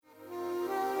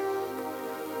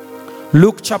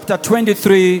Luke chapter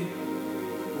 23,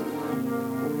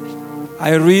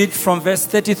 I read from verse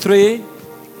 33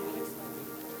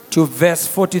 to verse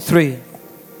 43.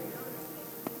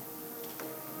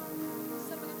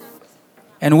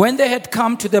 And when they had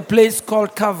come to the place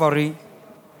called Calvary,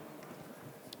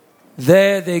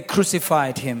 there they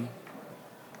crucified him.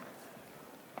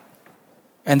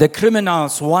 And the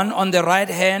criminals, one on the right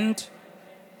hand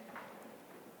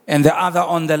and the other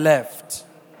on the left.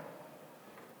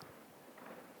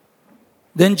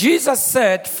 Then Jesus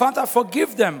said, "Father,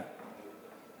 forgive them,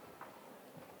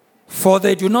 for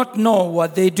they do not know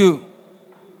what they do."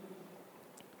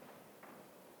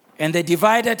 And they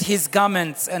divided his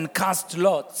garments and cast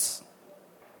lots.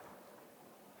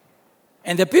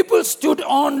 And the people stood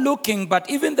on looking, but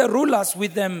even the rulers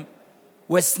with them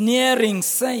were sneering,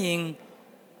 saying,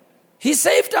 "He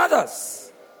saved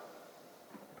others.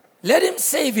 Let him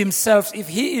save himself if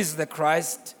he is the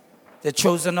Christ, the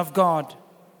chosen of God."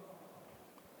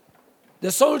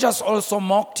 The soldiers also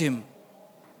mocked him,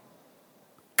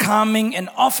 coming and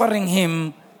offering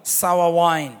him sour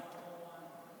wine,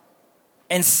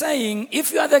 and saying,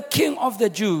 "If you are the king of the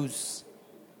Jews,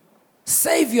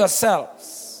 save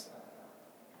yourselves."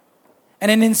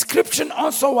 And an inscription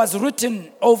also was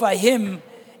written over him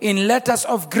in letters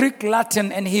of Greek,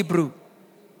 Latin, and Hebrew.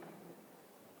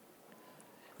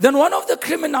 Then one of the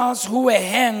criminals who were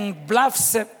hanged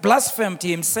blasphemed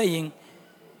him, saying,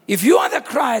 "If you are the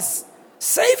Christ,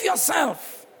 save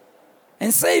yourself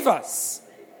and save us."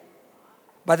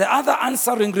 But the other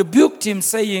answering rebuked him,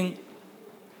 saying,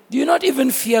 "Do you not even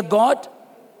fear God,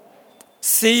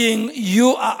 seeing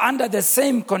you are under the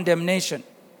same condemnation?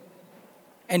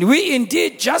 And we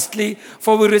indeed justly,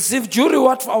 for we receive due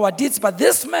reward for our deeds, but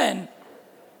this man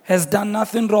has done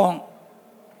nothing wrong."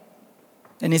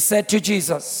 And he said to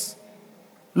Jesus,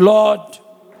 "Lord,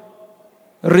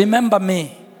 remember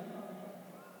me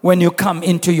when you come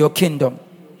into your kingdom."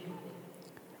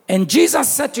 And Jesus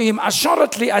said to him,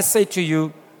 "Assuredly I say to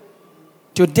you,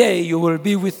 today you will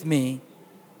be with me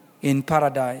in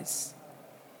paradise."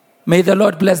 May the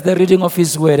Lord bless the reading of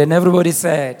his word. And everybody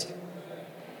said,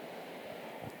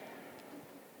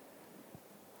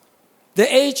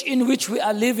 the age in which we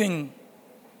are living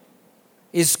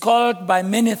is called by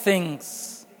many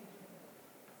things.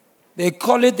 They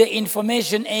call it the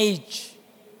information age,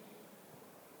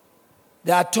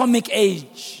 the atomic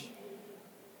age,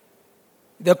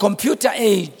 the computer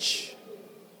age,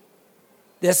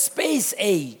 the space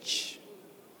age,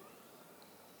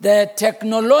 the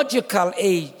technological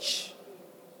age,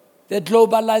 the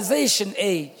globalization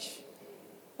age,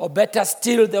 or better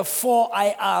still, the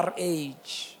 4IR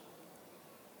age.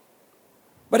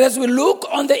 But as we look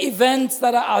on the events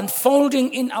that are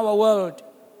unfolding in our world,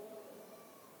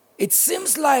 it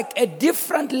seems like a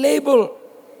different label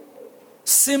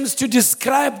seems to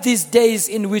describe these days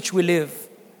in which we live.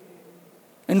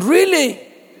 And really,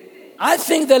 I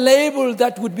think the label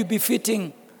that would be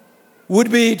befitting would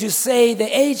be to say the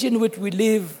age in which we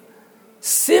live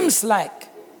seems like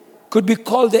could be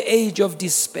called the age of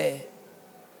despair.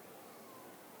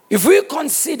 If we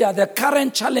consider the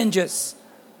current challenges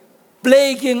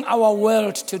plaguing our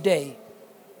world today,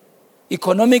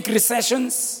 economic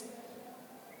recessions,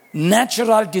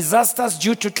 natural disasters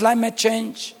due to climate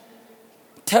change,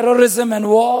 terrorism and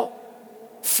war,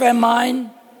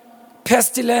 famine,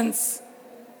 pestilence,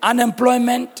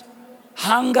 unemployment,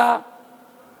 hunger,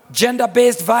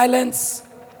 gender-based violence,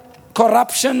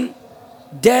 corruption,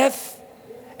 death,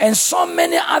 and so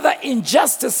many other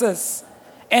injustices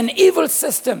and evil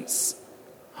systems,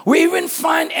 we even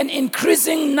find an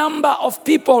increasing number of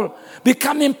people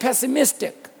becoming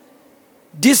pessimistic,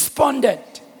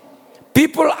 despondent.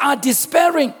 People are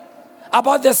despairing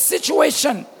about the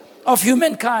situation of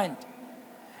humankind.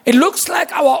 It looks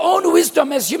like our own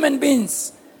wisdom as human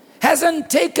beings hasn't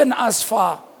taken us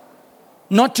far.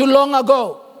 Not too long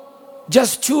ago,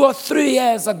 just 2 or 3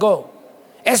 years ago,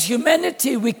 as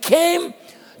humanity, we came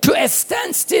to a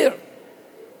standstill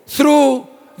through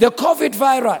the COVID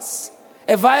virus.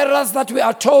 A virus that we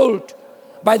are told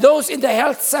by those in the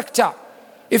health sector,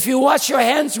 if you wash your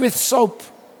hands with soap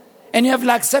and you have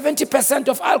like 70%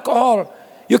 of alcohol,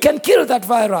 you can kill that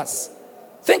virus.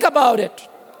 Think about it.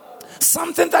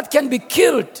 Something that can be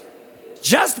killed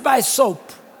just by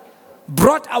soap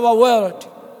brought our world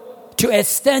to a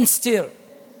standstill.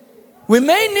 We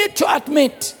may need to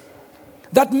admit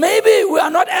that maybe we are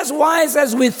not as wise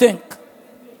as we think.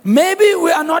 Maybe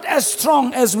we are not as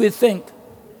strong as we think.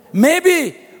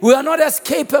 Maybe we are not as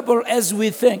capable as we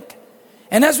think.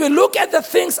 And as we look at the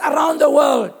things around the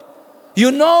world, you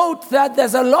note that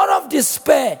there's a lot of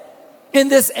despair in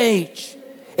this age.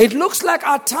 It looks like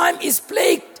our time is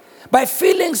plagued by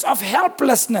feelings of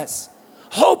helplessness,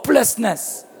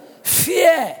 hopelessness,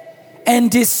 fear, and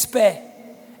despair.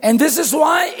 And this is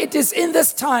why it is in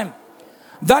this time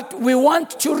that we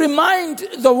want to remind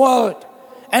the world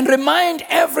and remind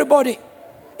everybody,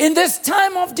 in this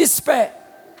time of despair,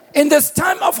 in this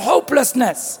time of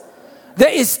hopelessness,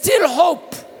 there is still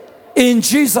hope in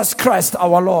Jesus Christ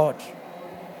our Lord.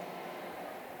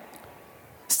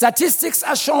 Statistics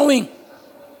are showing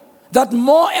that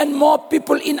more and more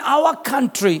people in our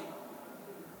country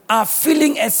are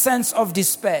feeling a sense of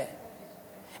despair.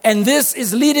 And this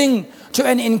is leading to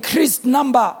an increased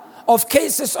number of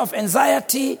cases of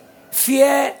anxiety,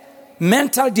 fear,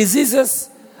 mental diseases,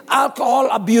 alcohol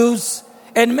abuse,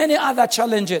 and many other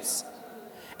challenges.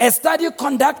 A study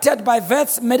conducted by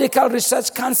Vets Medical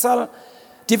Research Council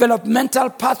Developmental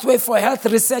Pathway for Health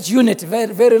Research Unit,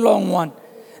 very, very long one.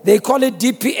 They call it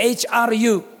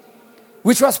DPHRU,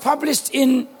 which was published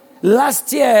in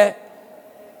last year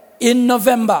in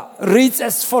November, reads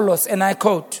as follows, and I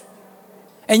quote,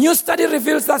 "A new study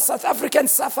reveals that South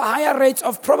Africans suffer higher rates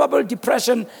of probable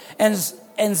depression and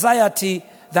anxiety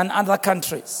than other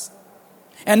countries.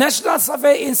 A national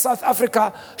survey in South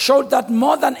Africa showed that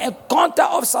more than a quarter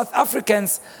of South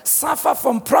Africans suffer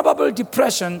from probable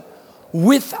depression,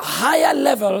 with higher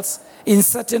levels in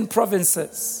certain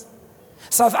provinces.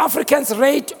 South Africans'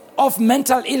 rate of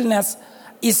mental illness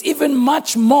is even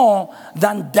much more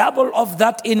than double of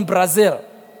that in Brazil.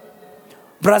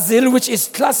 Brazil, which is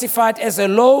classified as a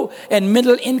low and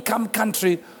middle income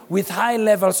country with high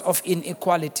levels of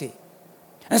inequality."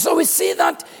 And so we see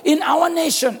that in our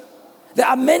nation, there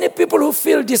are many people who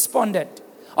feel despondent.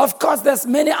 Of course, there's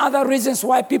many other reasons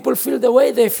why people feel the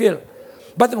way they feel.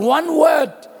 But one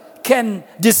word can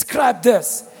describe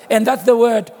this, and that's the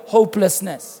word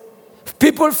hopelessness.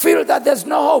 People feel that there's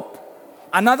no hope.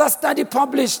 Another study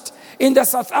published in the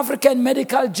South African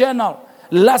Medical Journal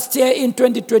last year in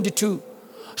 2022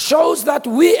 shows that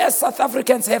we as South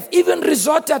Africans have even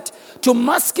resorted to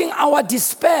masking our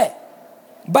despair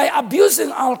by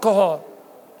abusing alcohol.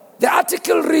 The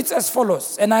article reads as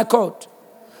follows, and I quote,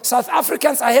 "South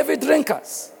Africans are heavy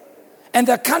drinkers, and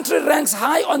the country ranks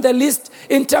high on the list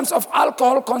in terms of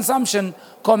alcohol consumption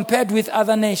compared with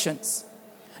other nations.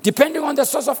 Depending on the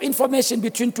source of information,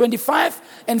 between 25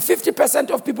 and 50%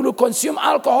 of people who consume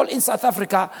alcohol in South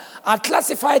Africa are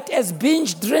classified as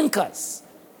binge drinkers.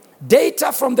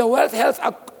 Data from the World Health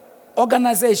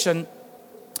Organization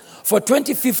for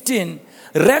 2015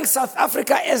 ranks South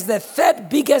Africa as the third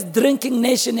biggest drinking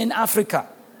nation in Africa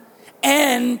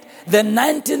and the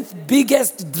 19th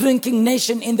biggest drinking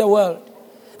nation in the world.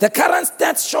 The current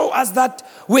stats show us that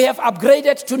we have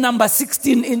upgraded to number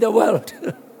 16 in the world."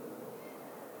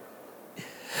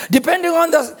 Depending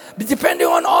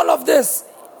on all of this,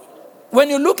 when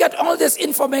you look at all this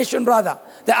information,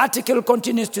 the article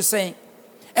continues to say,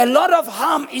 a lot of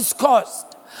harm is caused.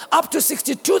 Up to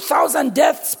 62,000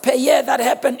 deaths per year that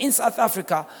happen in South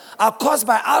Africa are caused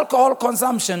by alcohol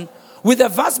consumption, with the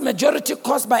vast majority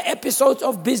caused by episodes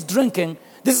of binge drinking.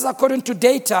 This is according to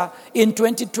data in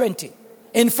 2020.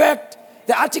 In fact,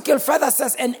 the article further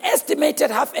says an estimated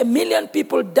 500,000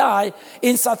 people die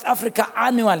in South Africa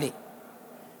annually.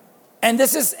 And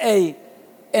this is an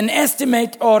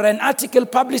estimate or an article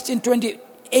published in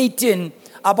 2018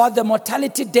 about the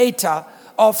mortality data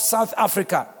of South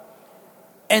Africa.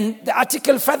 And the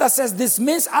article further says this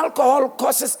means alcohol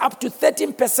causes up to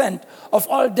 13% of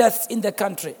all deaths in the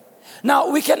country. Now,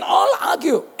 we can all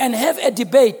argue and have a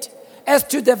debate as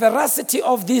to the veracity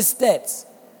of these stats.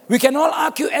 We can all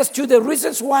argue as to the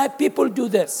reasons why people do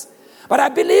this. But I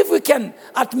believe we can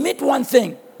admit one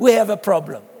thing: we have a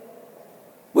problem.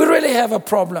 We really have a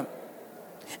problem.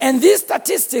 And these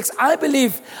statistics, I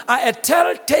believe, are a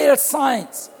telltale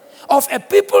signs of a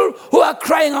people who are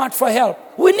crying out for help.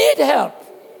 We need help.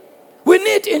 We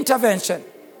need intervention.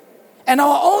 And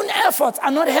our own efforts are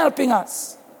not helping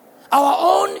us. Our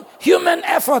own human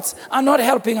efforts are not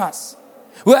helping us.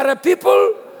 We are a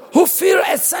people who feel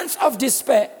a sense of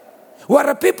despair. We are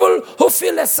a people who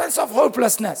feel a sense of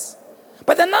hopelessness.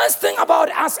 But the nice thing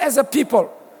about us as a people,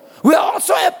 we are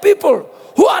also a people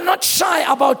who are not shy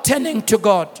about turning to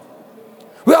God.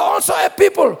 We are also a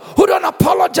people who don't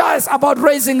apologize about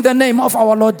raising the name of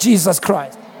our Lord Jesus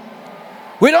Christ.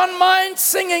 We don't mind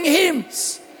singing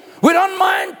hymns. We don't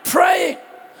mind praying.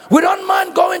 We don't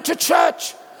mind going to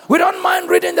church. We don't mind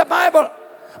reading the Bible.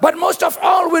 But most of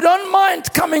all, we don't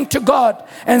mind coming to God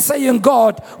and saying,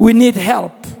 "God, we need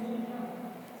help."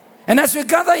 And as we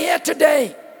gather here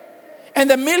today, and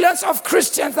the millions of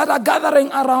Christians that are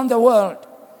gathering around the world,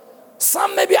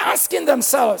 some may be asking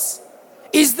themselves,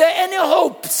 is there any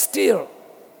hope still?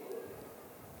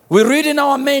 We read in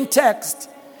our main text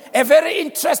a very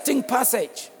interesting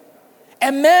passage. A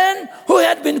man who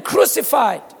had been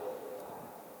crucified,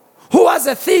 who was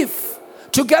a thief,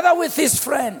 together with his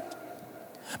friend,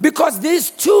 because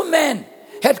these two men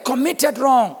had committed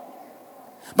wrong.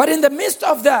 But in the midst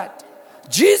of that,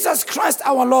 Jesus Christ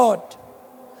our Lord,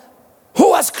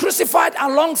 who was crucified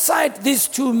alongside these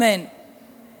two men.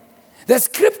 The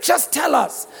scriptures tell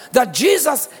us that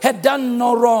Jesus had done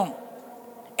no wrong,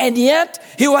 and yet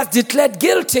he was declared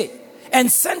guilty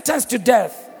and sentenced to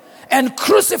death and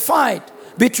crucified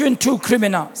between two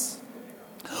criminals.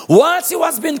 Whilst he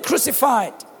was being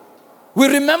crucified, we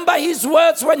remember his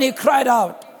words when he cried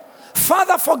out,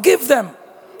 "Father, forgive them,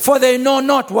 for they know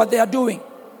not what they are doing."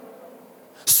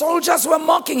 Soldiers were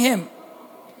mocking him.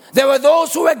 There were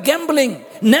those who were gambling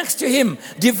next to him,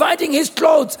 dividing his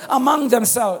clothes among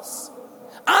themselves.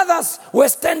 Others were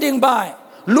standing by,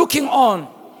 looking on.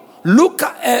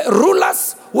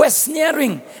 Rulers were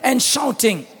sneering and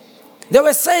shouting. They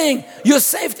were saying, "You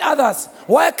saved others.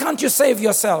 Why can't you save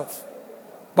yourself?"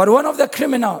 But one of the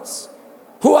criminals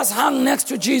who was hung next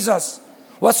to Jesus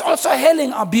was also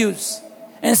hailing abuse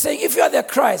and saying, "If you are the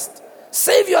Christ,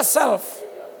 save yourself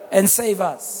and save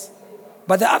us."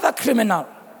 But the other criminal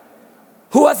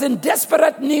who was in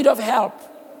desperate need of help,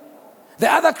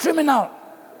 the other criminal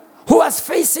who was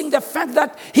facing the fact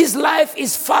that his life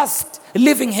is fast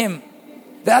leaving him,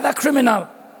 the other criminal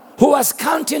who was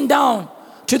counting down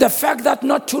to the fact that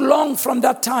not too long from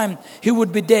that time he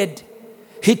would be dead,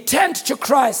 he turned to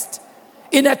Christ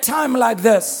in a time like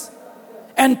this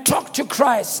and talked to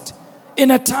Christ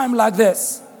in a time like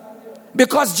this.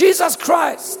 Because Jesus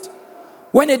Christ,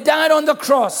 when he died on the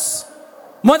cross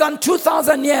more than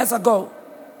 2,000 years ago,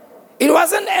 it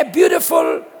wasn't a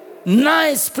beautiful,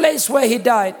 nice place where he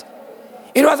died.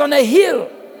 It was on a hill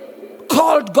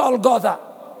called Golgotha,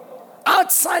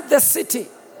 outside the city.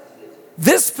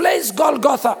 This place,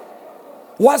 Golgotha,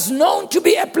 was known to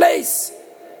be a place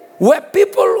where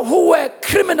people who were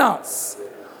criminals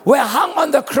were hung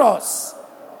on the cross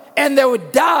and they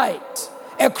would die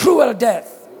a cruel death.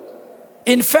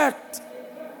 In fact,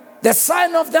 the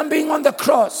sign of them being on the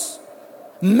cross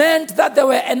meant that they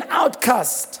were an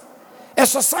outcast, a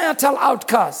societal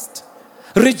outcast,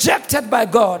 rejected by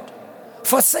God,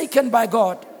 forsaken by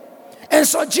God. And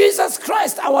so Jesus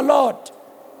Christ our Lord,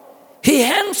 he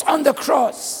hangs on the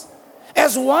cross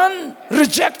as one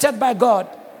rejected by God,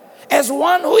 as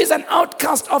one who is an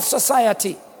outcast of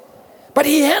society. But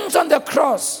he hangs on the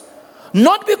cross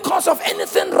not because of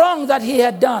anything wrong that he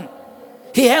had done.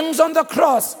 He hangs on the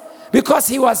cross because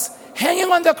he was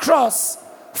hanging on the cross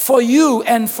for you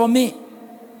and for me.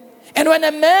 And when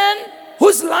a man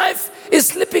whose life is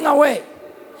slipping away,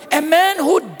 a man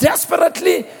who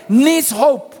desperately needs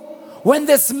hope, when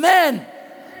this man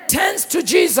turns to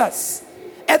Jesus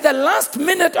at the last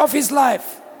minute of his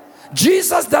life,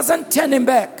 Jesus doesn't turn him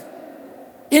back.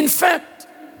 In fact,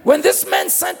 when this man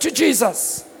said to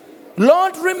Jesus,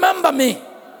 "Lord, remember me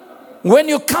when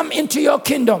you come into your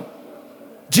kingdom,"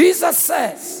 Jesus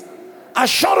says,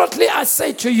 "Assuredly I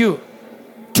say to you,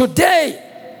 today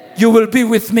you will be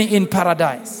with me in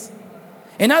paradise."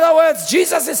 In other words,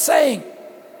 Jesus is saying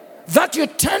that you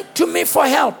turn to me for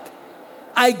help,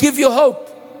 I give you hope.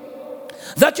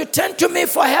 That you turn to me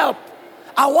for help,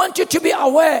 I want you to be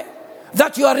aware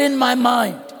that you are in my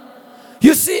mind.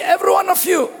 You see, every one of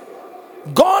you,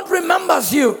 God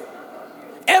remembers you.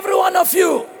 Every one of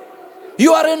you,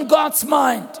 you are in God's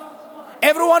mind.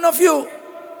 Every one of you,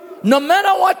 no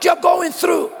matter what you're going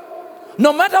through,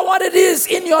 no matter what it is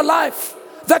in your life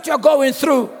that you're going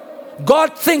through,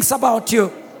 God thinks about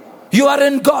you. You are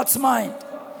in God's mind.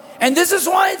 And this is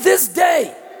why this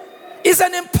day is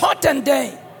an important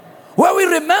day where we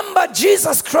remember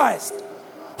Jesus Christ,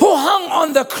 who hung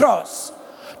on the cross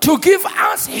to give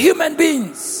us human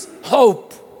beings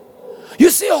hope. You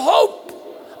see, hope,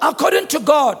 according to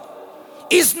God,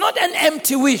 is not an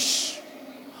empty wish.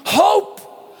 Hope,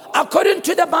 according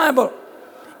to the Bible,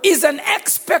 is an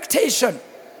expectation.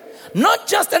 Not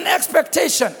just an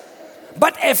expectation,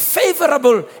 but a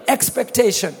favorable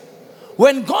expectation.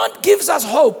 When God gives us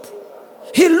hope,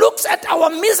 he looks at our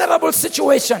miserable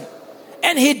situation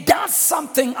and he does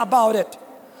something about it.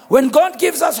 When God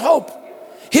gives us hope,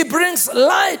 he brings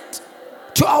light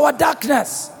to our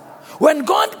darkness. When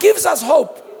God gives us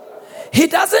hope, he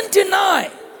doesn't deny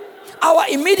our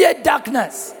immediate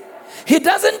darkness. He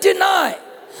doesn't deny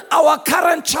our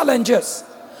current challenges.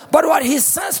 But what he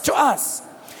says to us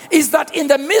is that in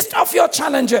the midst of your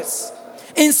challenges,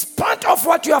 in spite of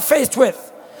what you are faced with,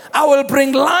 I will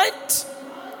bring light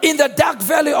in the dark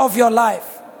valley of your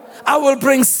life. I will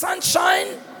bring sunshine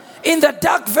in the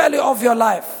dark valley of your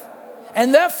life.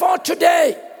 And therefore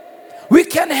today, we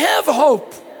can have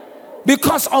hope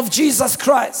because of Jesus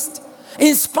Christ.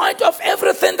 In spite of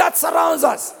everything that surrounds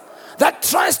us, that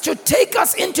tries to take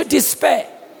us into despair,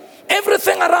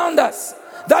 everything around us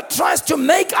that tries to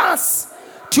make us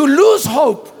to lose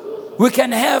hope, we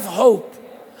can have hope.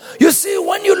 You see,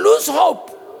 when you lose hope,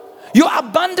 you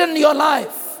abandon your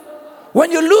life.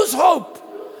 When you lose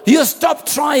hope, you stop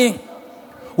trying.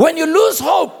 When you lose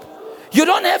hope, you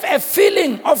don't have a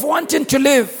feeling of wanting to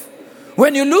live.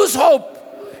 When you lose hope,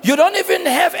 you don't even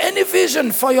have any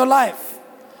vision for your life.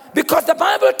 Because the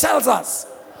Bible tells us,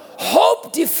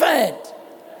 hope deferred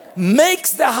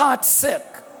makes the heart sick.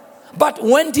 But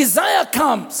when desire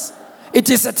comes, it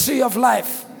is a tree of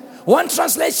life. One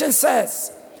translation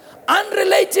says,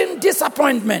 unrelating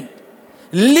disappointment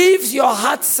leaves your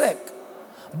heart sick,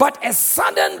 but a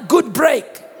sudden good break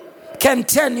can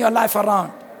turn your life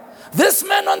around. This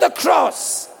man on the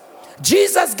cross,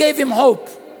 Jesus gave him hope.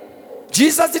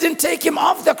 Jesus didn't take him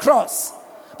off the cross,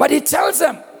 but he tells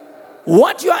him,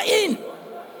 what you are in,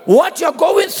 what you're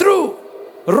going through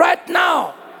right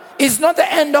now is not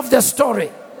the end of the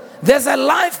story. There's a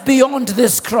life beyond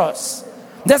this cross.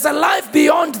 There's a life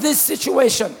beyond this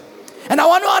situation. And I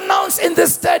want to announce in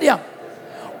this stadium,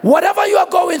 whatever you are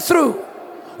going through,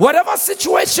 whatever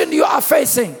situation you are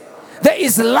facing, there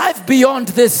is life beyond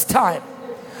this time.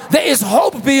 There is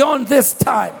hope beyond this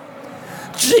time.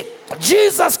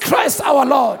 Jesus Christ our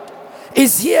Lord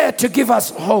is here to give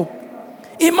us hope.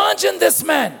 Imagine this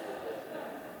man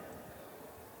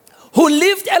who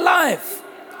lived a life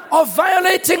of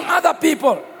violating other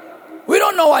people. We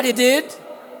don't know what he did.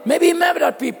 Maybe he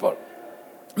murdered people.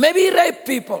 Maybe he raped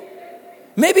people.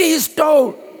 Maybe he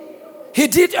stole. He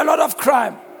did a lot of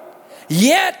crime.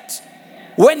 Yet,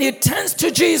 when he turns to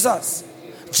Jesus,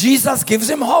 Jesus gives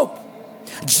him hope.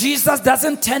 Jesus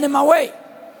doesn't turn him away.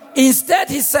 Instead,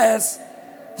 he says,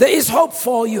 there is hope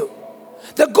for you.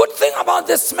 The good thing about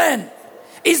this man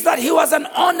is that he was an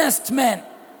honest man.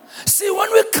 See,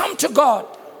 when we come to God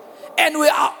and we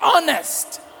are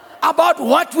honest about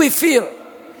what we feel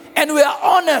and we are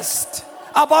honest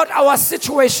about our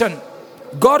situation,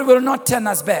 God will not turn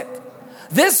us back.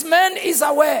 This man is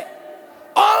aware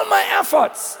all my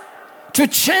efforts to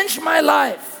change my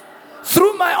life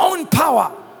through my own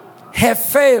power have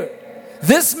failed.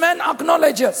 This man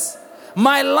acknowledges,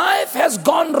 my life has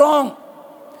gone wrong.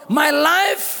 My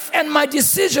life and my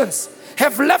decisions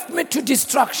have left me to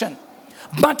destruction.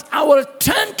 But I will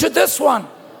turn to this one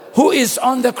who is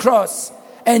on the cross.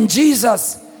 And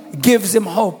Jesus gives him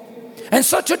hope. And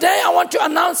so today I want to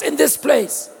announce in this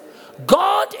place,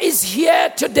 God is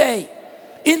here today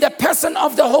in the person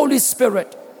of the Holy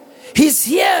Spirit. He's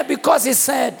here because he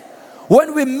said,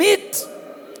 when we meet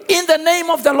in the name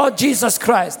of the Lord Jesus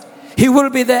Christ, he will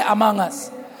be there among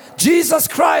us. Jesus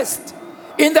Christ,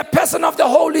 in the person of the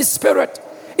Holy Spirit,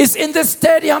 is in the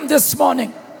stadium this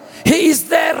morning. He is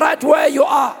there right where you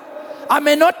are. I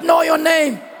may not know your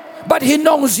name, but he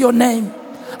knows your name.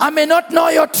 I may not know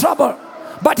your trouble,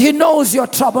 but he knows your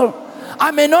trouble.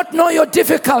 I may not know your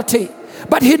difficulty,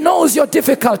 but he knows your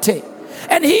difficulty.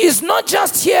 And he is not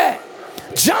just here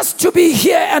just to be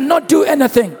here and not do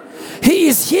anything. He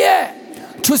is here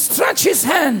to stretch his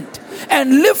hand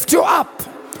and lift you up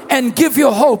and give you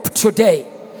hope today.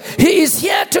 He is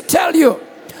here to tell you,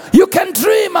 you can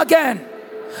dream again.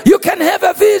 You can have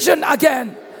a vision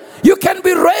again. You can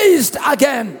be raised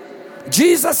again.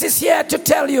 Jesus is here to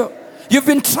tell you, you've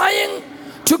been trying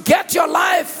to get your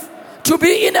life to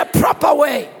be in a proper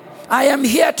way. I am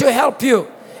here to help you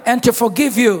and to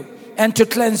forgive you and to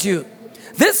cleanse you.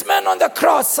 This man on the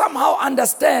cross somehow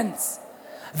understands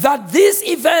that these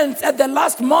events at the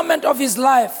last moment of his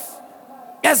life,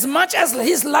 as much as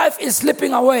his life is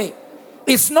slipping away,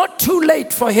 it's not too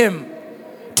late for him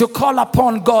to call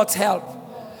upon God's help.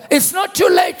 It's not too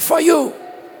late for you,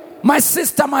 my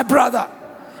sister, my brother.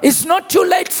 It's not too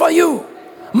late for you,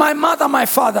 my mother, my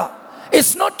father.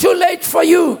 It's not too late for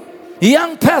you,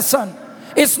 young person.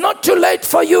 It's not too late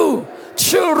for you,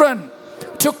 children,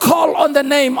 to call on the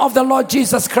name of the Lord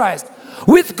Jesus Christ.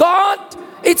 With God,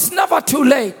 it's never too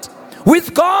late.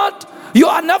 With God, you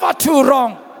are never too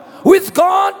wrong. With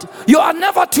God, you are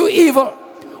never too evil.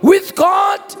 With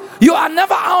God, you are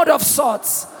never out of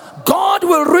sorts. God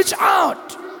will reach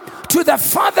out to the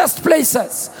farthest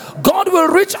places. God will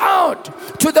reach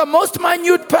out to the most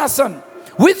minute person.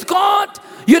 With God,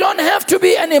 you don't have to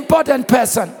be an important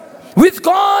person. With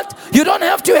God, you don't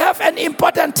have to have an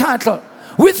important title.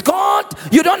 With God,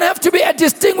 you don't have to be a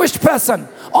distinguished person.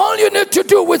 All you need to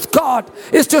do with God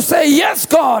is to say, yes,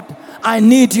 God, I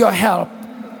need your help.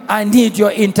 I need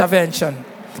your intervention.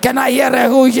 Can I hear a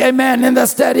huge amen in the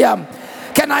stadium?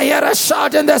 Can I hear a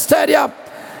shout in the stadium?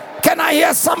 Can I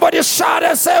hear somebody shout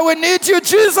and say, we need you,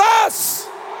 Jesus?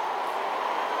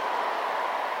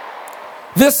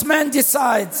 This man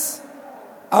decides,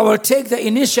 I will take the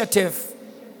initiative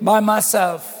by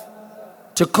myself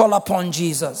to call upon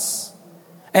Jesus.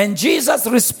 And Jesus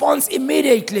responds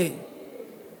immediately,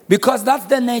 because that's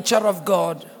the nature of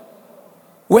God.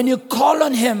 When you call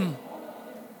on him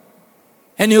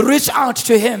and you reach out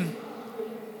to him,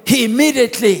 he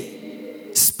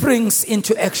immediately springs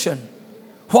into action.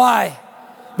 Why?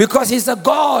 Because he's a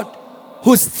God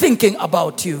who's thinking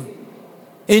about you.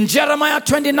 In Jeremiah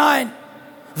 29,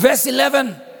 verse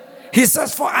 11, he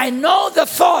says, for I know the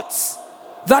thoughts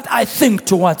that I think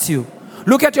towards you.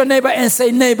 Look at your neighbor and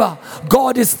say, neighbor,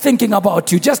 God is thinking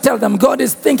about you. Just tell them, God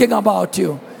is thinking about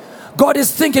you. God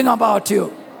is thinking about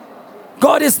you.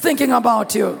 God is thinking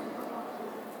about you.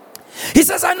 He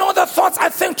says, I know the thoughts I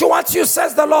think towards you,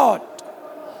 says the Lord.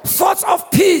 Thoughts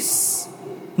of peace,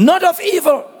 not of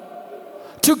evil,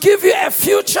 to give you a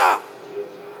future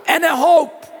and a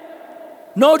hope.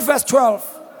 Note verse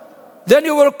 12. Then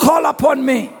you will call upon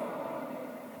me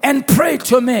and pray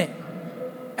to me,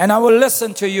 and I will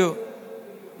listen to you.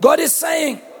 God is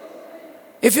saying,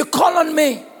 if you call on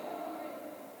me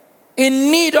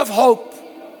in need of hope,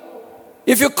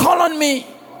 if you call on me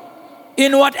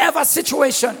in whatever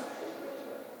situation,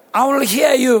 I will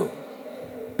hear you,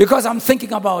 because I'm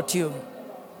thinking about you.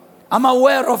 I'm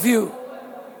aware of you.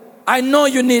 I know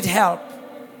you need help.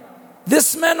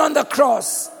 This man on the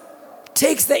cross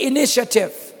takes the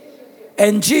initiative,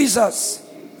 and Jesus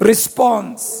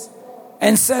responds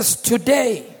and says,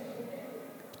 today,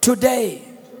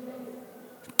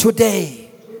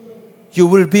 you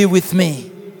will be with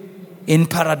me in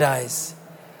paradise.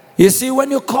 You see, when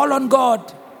you call on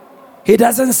God, he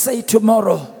doesn't say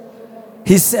tomorrow.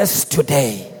 He says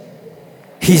today.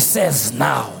 He says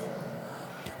now.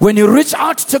 When you reach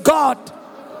out to God,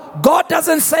 God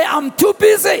doesn't say, I'm too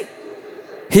busy.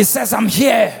 He says, I'm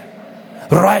here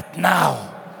right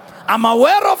now. I'm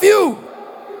aware of you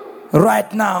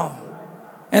right now.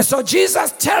 And so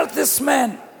Jesus tells this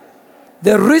man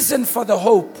the reason for the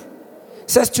hope. He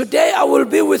says, today I will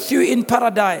be with you in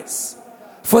paradise.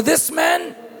 For this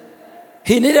man,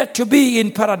 he needed to be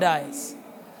in paradise.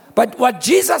 But what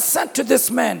Jesus said to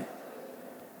this man,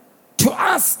 to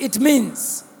us it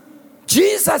means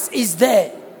Jesus is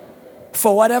there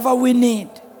for whatever we need.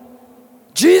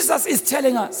 Jesus is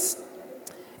telling us,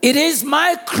 it is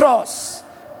my cross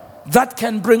that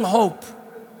can bring hope.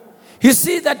 You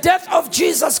see, the death of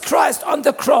Jesus Christ on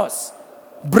the cross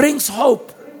brings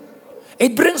hope.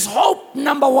 It brings hope,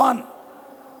 number one,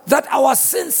 that our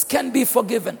sins can be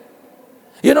forgiven.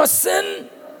 You know, sin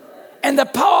and the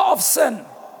power of sin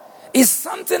is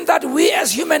something that we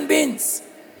as human beings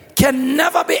can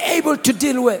never be able to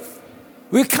deal with.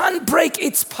 We can't break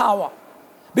its power,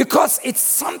 because it's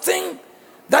something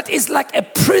that is like a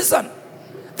prison,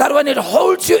 that when it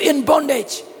holds you in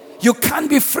bondage, you can't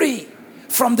be free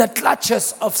from the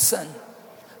clutches of sin.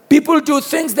 People do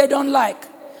things they don't like.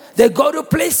 They go to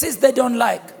places they don't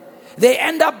like. They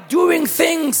end up doing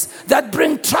things that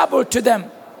bring trouble to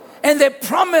them. And they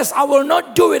promise, I will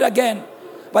not do it again.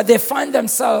 But they find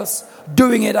themselves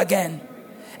doing it again.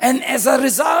 And as a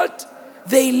result,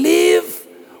 they live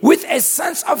with a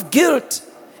sense of guilt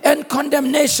and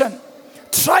condemnation,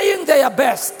 trying their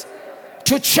best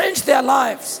to change their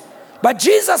lives. But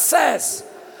Jesus says,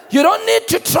 you don't need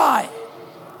to try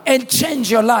and change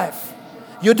your life.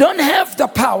 You don't have the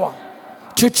power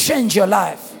to change your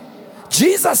life.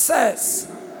 Jesus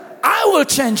says, I will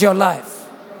change your life.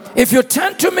 If you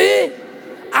turn to me,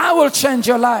 I will change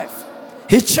your life.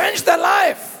 He changed the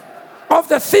life of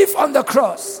the thief on the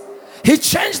cross. He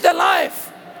changed the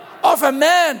life of a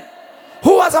man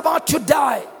who was about to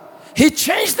die. He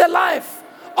changed the life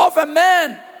of a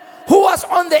man who was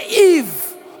on the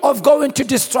eve of going to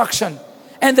destruction.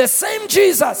 And the same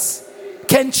Jesus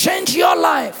can change your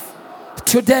life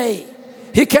today.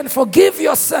 He can forgive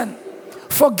your sin,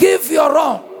 forgive your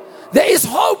wrong. There is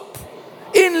hope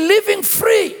in living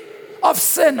free of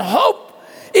sin, hope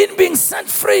in being set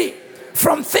free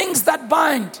from things that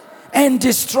bind and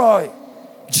destroy.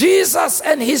 Jesus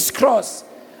and his cross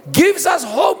gives us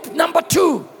hope, number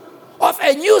two, of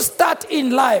a new start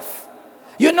in life.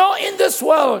 You know, in this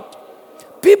world,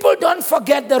 people don't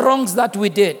forget the wrongs that we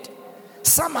did.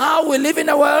 Somehow we live in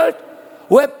a world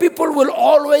where people will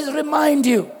always remind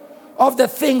you of the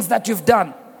things that you've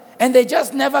done, and they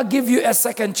just never give you a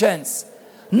second chance.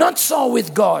 Not so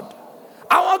with God.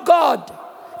 Our God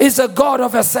is a God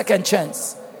of a second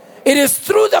chance. It is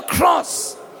through the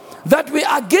cross that we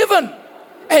are given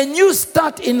a new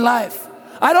start in life.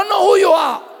 I don't know who you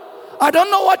are. I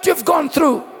don't know what you've gone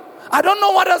through. I don't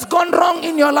know what has gone wrong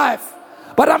in your life.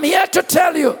 But I'm here to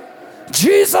tell you,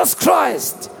 Jesus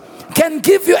Christ can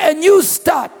give you a new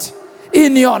start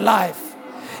in your life.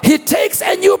 He takes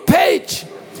a new page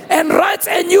and writes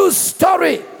a new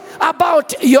story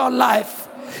about your life.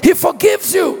 He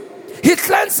forgives you. He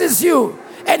cleanses you.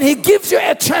 And He gives you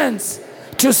a chance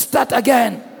to start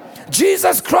again.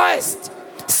 Jesus Christ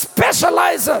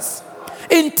specializes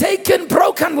in taking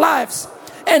broken lives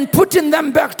and putting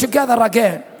them back together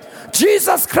again.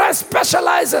 Jesus Christ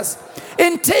specializes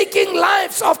in taking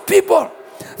lives of people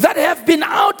that have been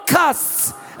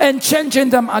outcasts and changing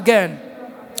them again.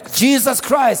 Jesus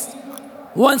Christ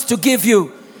wants to give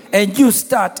you a new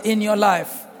start in your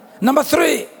life. Number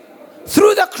 3,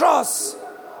 through the cross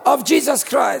of Jesus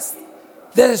Christ,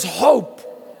 there is hope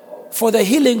for the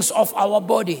healings of our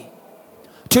body.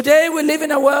 Today we live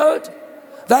in a world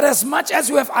that, as much as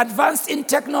we have advanced in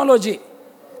technology,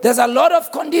 there's a lot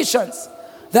of conditions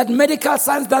that medical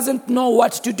science doesn't know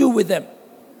what to do with them.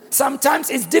 Sometimes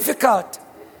it's difficult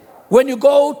when you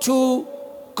go to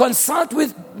consult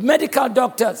with medical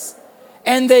doctors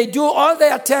and they do all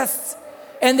their tests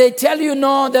and they tell you,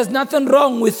 no, there's nothing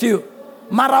wrong with you.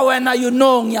 Mara wena you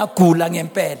know ngiyagula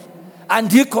ngempela.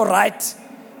 Andikho right.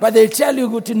 But they tell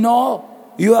you to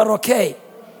know you are okay.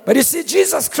 But you see,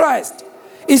 Jesus Christ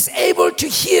is able to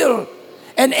heal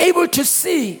and able to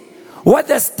see what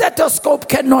the stethoscope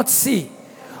cannot see,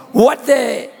 what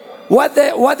the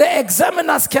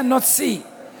examiners cannot see.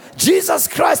 Jesus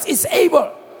Christ is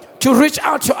able to reach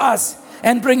out to us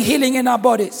and bring healing in our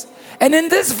bodies. And in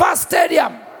this vast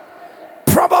stadium,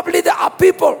 probably there are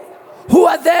people who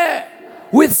are there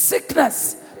with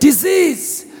sickness,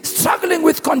 disease, struggling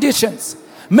with conditions.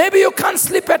 Maybe you can't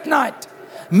sleep at night.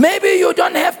 Maybe you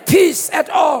don't have peace at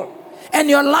all. And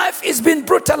your life is being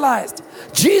brutalized.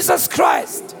 Jesus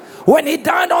Christ, when He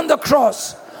died on the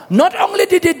cross, not only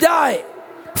did He die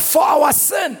for our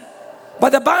sin,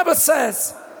 but the Bible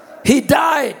says He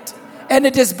died, and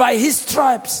it is by His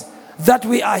stripes that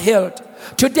we are healed.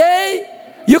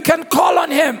 Today, you can call on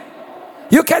Him.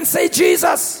 You can say,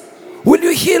 Jesus, will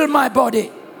you heal my body?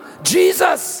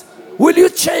 Jesus, will you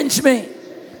change me?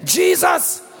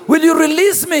 Jesus, will you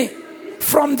release me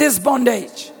from this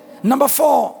bondage? Number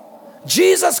 4,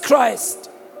 Jesus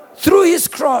Christ, through His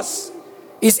cross,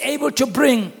 is able to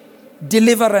bring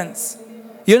deliverance.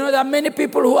 You know, there are many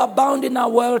people who are bound in our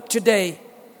world today,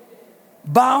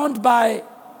 bound by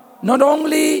not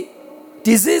only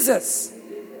diseases,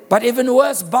 but even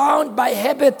worse, bound by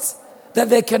habits that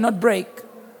they cannot break.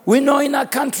 We know in our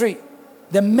country,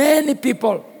 there are many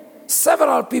people,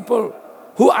 several people,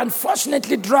 who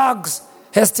unfortunately drugs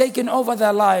has taken over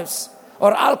their lives,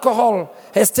 or alcohol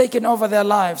has taken over their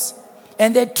lives.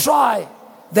 And they try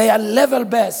their level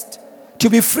best to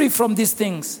be free from these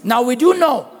things. Now we do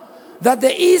know that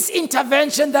there is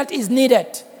intervention that is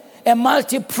needed, a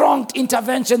multi-pronged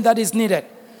intervention that is needed.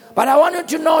 But I want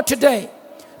you to know today,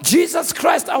 Jesus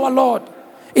Christ our Lord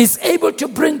is able to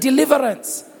bring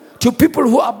deliverance to people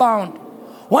who are bound.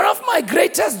 One of my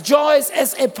greatest joys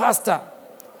as a pastor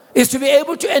is to be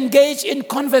able to engage in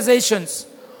conversations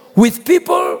with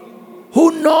people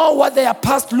who know what their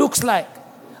past looks like.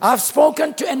 I've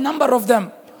spoken to a number of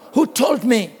them who told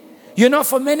me, you know,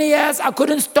 for many years I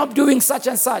couldn't stop doing such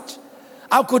and such.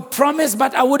 I could promise,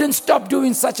 but I wouldn't stop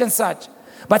doing such and such.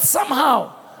 But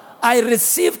somehow I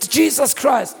received Jesus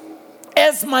Christ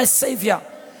as my Savior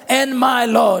and my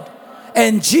Lord.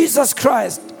 And Jesus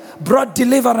Christ brought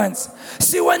deliverance.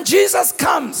 See, when Jesus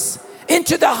comes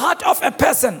into the heart of a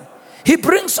person, He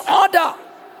brings order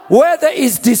where there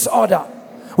is disorder.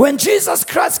 When Jesus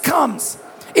Christ comes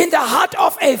in the heart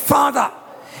of a father,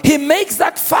 He makes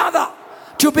that father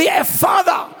to be a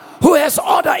father who has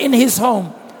order in his home.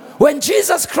 When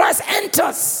Jesus Christ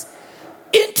enters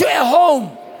into a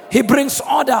home, He brings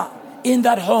order in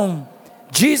that home.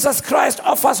 Jesus Christ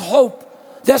offers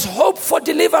hope. There's hope for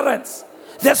deliverance.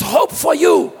 There's hope for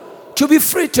you to be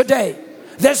free today.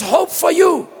 There's hope for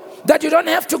you that you don't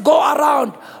have to go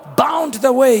around bound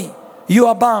the way you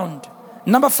are bound.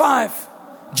 Number 5,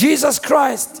 Jesus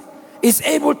Christ is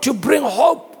able to bring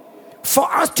hope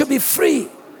for us to be free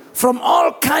from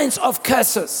all kinds of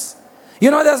curses.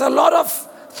 You know, there's a lot of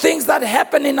things that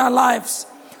happen in our lives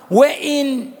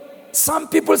wherein some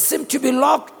people seem to be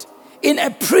locked in a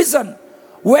prison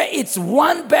where it's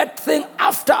one bad thing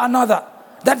after another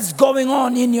that's going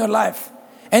on in your life.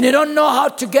 And you don't know how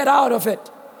to get out of it.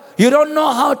 You don't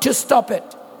know how to stop it.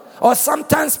 Or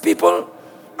sometimes people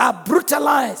are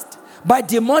brutalized by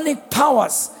demonic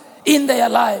powers in their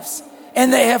lives.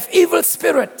 And they have evil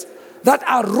spirits that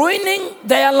are ruining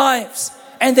their lives.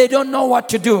 And they don't know what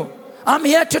to do. I'm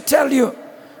here to tell you,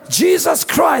 Jesus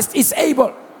Christ is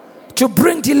able to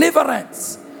bring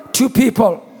deliverance to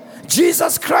people.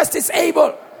 Jesus Christ is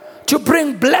able to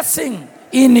bring blessing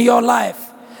in your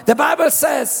life. The Bible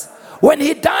says, when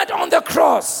he died on the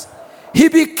cross, he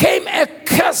became a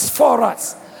curse for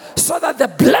us, so that the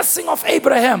blessing of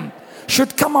Abraham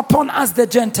should come upon us, the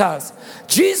Gentiles.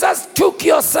 Jesus took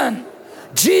your sin.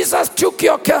 Jesus took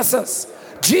your curses.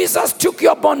 Jesus took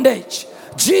your bondage.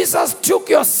 Jesus took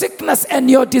your sickness and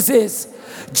your disease.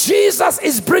 Jesus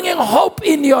is bringing hope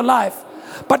in your life.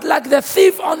 But like the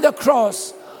thief on the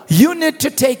cross, you need to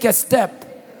take a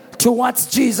step towards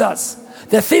Jesus.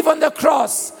 The thief on the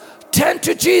cross turned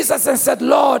to Jesus and said,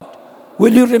 Lord,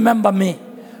 will you remember me?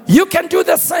 You can do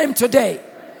the same today.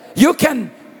 You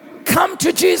can come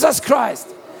to Jesus Christ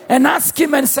and ask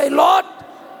him and say, Lord,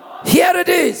 here it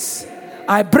is.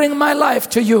 I bring my life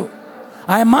to you.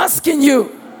 I'm asking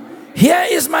you, here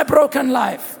is my broken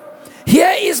life.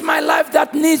 Here is my life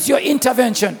that needs your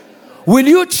intervention. Will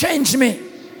you change me?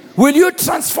 Will you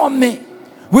transform me?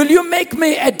 Will you make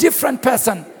me a different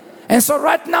person? And so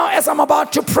right now, as I'm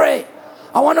about to pray,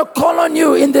 I want to call on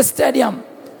you in the stadium.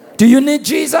 Do you need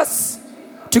Jesus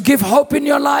to give hope in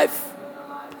your life?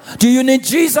 Do you need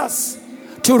Jesus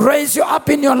to raise you up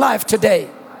in your life today?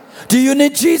 Do you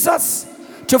need Jesus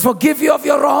to forgive you of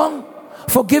your wrong,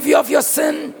 forgive you of your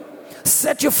sin,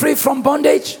 set you free from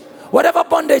bondage, whatever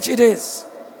bondage it is?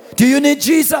 Do you need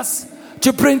Jesus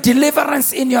to bring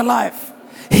deliverance in your life,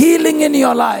 healing in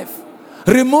your life,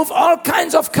 remove all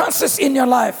kinds of curses in your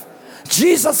life?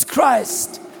 Jesus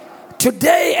Christ,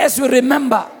 today as we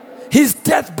remember his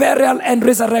death, burial, and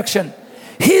resurrection,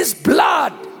 his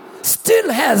blood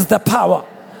still has the power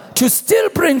to still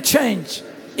bring change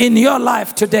in your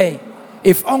life today,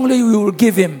 if only we will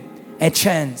give him a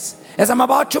chance. As I'm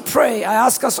about to pray, I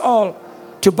ask us all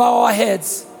to bow our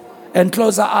heads and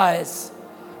close our eyes,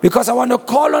 because I want to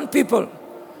call on people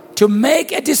to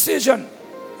make a decision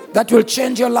that will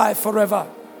change your life forever.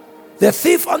 The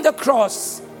thief on the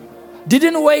cross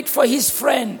didn't wait for his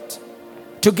friend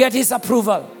to get his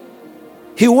approval.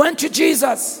 He went to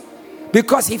Jesus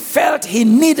because he felt he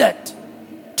needed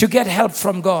to get help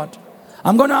from God.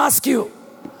 I'm going to ask you,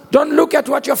 don't look at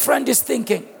what your friend is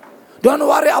thinking. Don't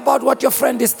worry about what your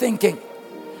friend is thinking.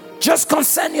 Just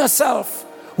concern yourself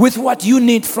with what you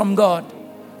need from God.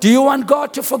 Do you want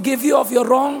God to forgive you of your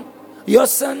wrong, your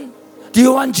sin? Do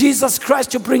you want Jesus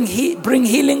Christ to bring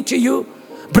healing to you,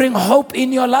 bring hope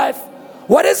in your life?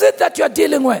 What is it that you're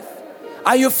dealing with?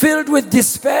 Are you filled with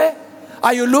despair?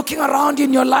 Are you looking around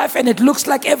in your life and it looks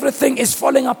like everything is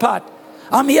falling apart?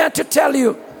 I'm here to tell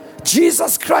you,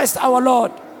 Jesus Christ our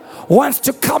Lord wants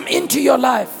to come into your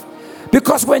life,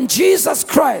 because when Jesus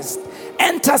Christ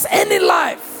enters any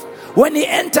life, when he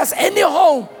enters any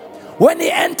home, when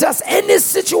he enters any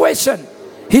situation,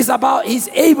 he's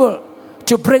able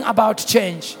to bring about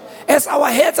change. As our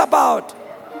heads are bowed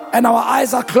and our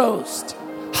eyes are closed,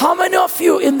 how many of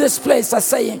you in this place are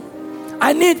saying,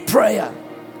 I need prayer.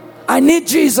 I need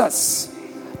Jesus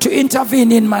to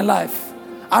intervene in my life.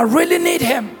 I really need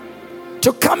him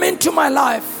to come into my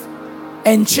life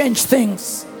and change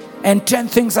things and turn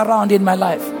things around in my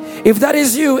life. If that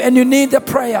is you and you need the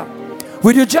prayer,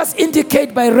 will you just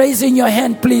indicate by raising your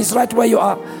hand, please, right where you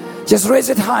are. Just raise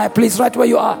it high, please, right where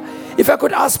you are. If I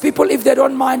could ask people, if they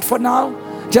don't mind for now,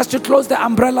 just to close the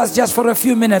umbrellas just for a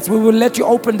few minutes. We will let you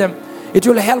open them. It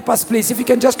will help us, please. If you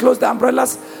can just close the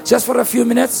umbrellas just for a few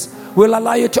minutes, we'll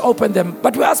allow you to open them.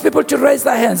 But we ask people to raise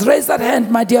their hands. Raise that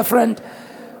hand, my dear friend.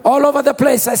 All over the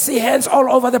place. I see hands all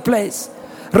over the place.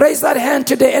 Raise that hand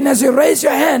today. And as you raise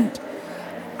your hand,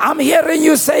 I'm hearing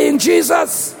you saying,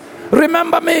 Jesus,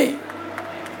 remember me.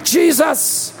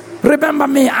 Jesus, remember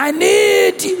me. I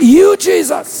need you,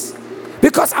 Jesus,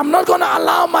 because I'm not going to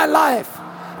allow my life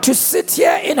to sit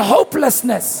here in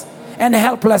hopelessness and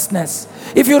helplessness.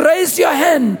 If you raised your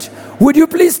hand, would you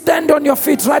please stand on your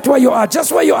feet right where you are?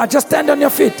 Just where you are, just stand on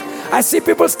your feet. I see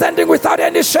people standing without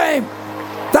any shame.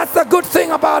 That's the good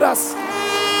thing about us.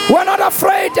 We're not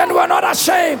afraid and we're not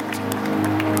ashamed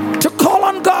to call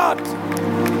on God.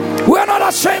 We're not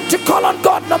ashamed to call on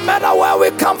God no matter where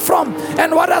we come from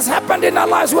and what has happened in our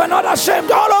lives. We're not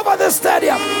ashamed. All over the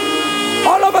stadium.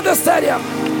 All over the stadium.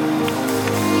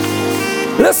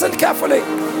 Listen carefully.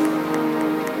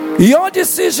 Your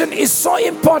decision is so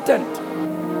important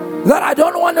that I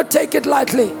don't want to take it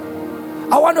lightly.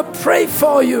 I want to pray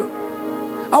for you.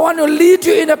 I want to lead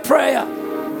you in a prayer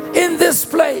in this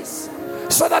place,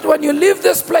 so that when you leave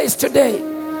this place today,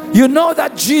 you know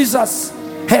that Jesus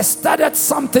has started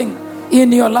something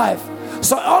in your life.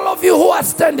 So all of you who are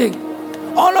standing,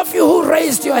 all of you who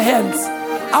raised your hands,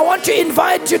 I want to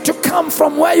invite you to come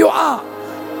from where you are.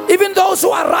 Even those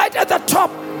who are right at the top,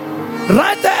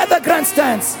 right there at the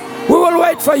grandstands, we will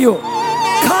wait for you.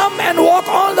 Come and walk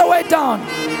all the way down.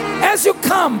 As you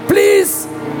come, please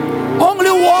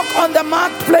only walk on the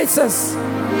marked places.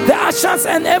 The ushers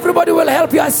and everybody will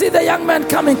help you. I see the young man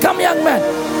coming. Come, young man.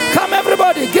 Come,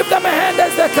 everybody. Give them a hand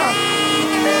as they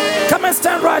come. Come and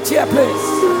stand right here,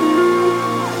 please.